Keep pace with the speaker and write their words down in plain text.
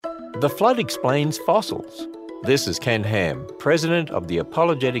The Flood Explains Fossils. This is Ken Ham, President of the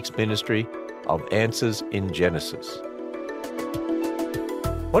Apologetics Ministry of Answers in Genesis.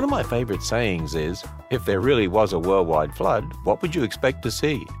 One of my favorite sayings is, if there really was a worldwide flood, what would you expect to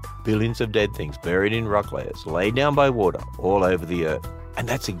see? Billions of dead things buried in rock layers, laid down by water all over the earth. And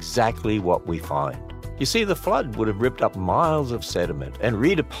that's exactly what we find. You see, the flood would have ripped up miles of sediment and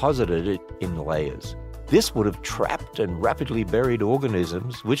redeposited it in layers. This would have trapped and rapidly buried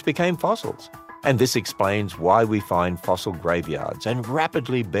organisms which became fossils. And this explains why we find fossil graveyards and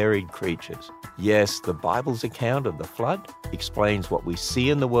rapidly buried creatures. Yes, the Bible's account of the flood explains what we see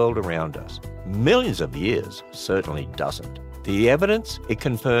in the world around us. Millions of years certainly doesn't. The evidence, it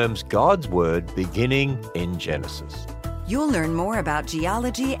confirms God's word beginning in Genesis. You'll learn more about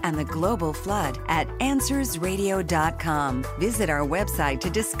geology and the global flood at AnswersRadio.com. Visit our website to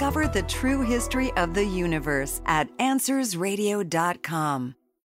discover the true history of the universe at AnswersRadio.com.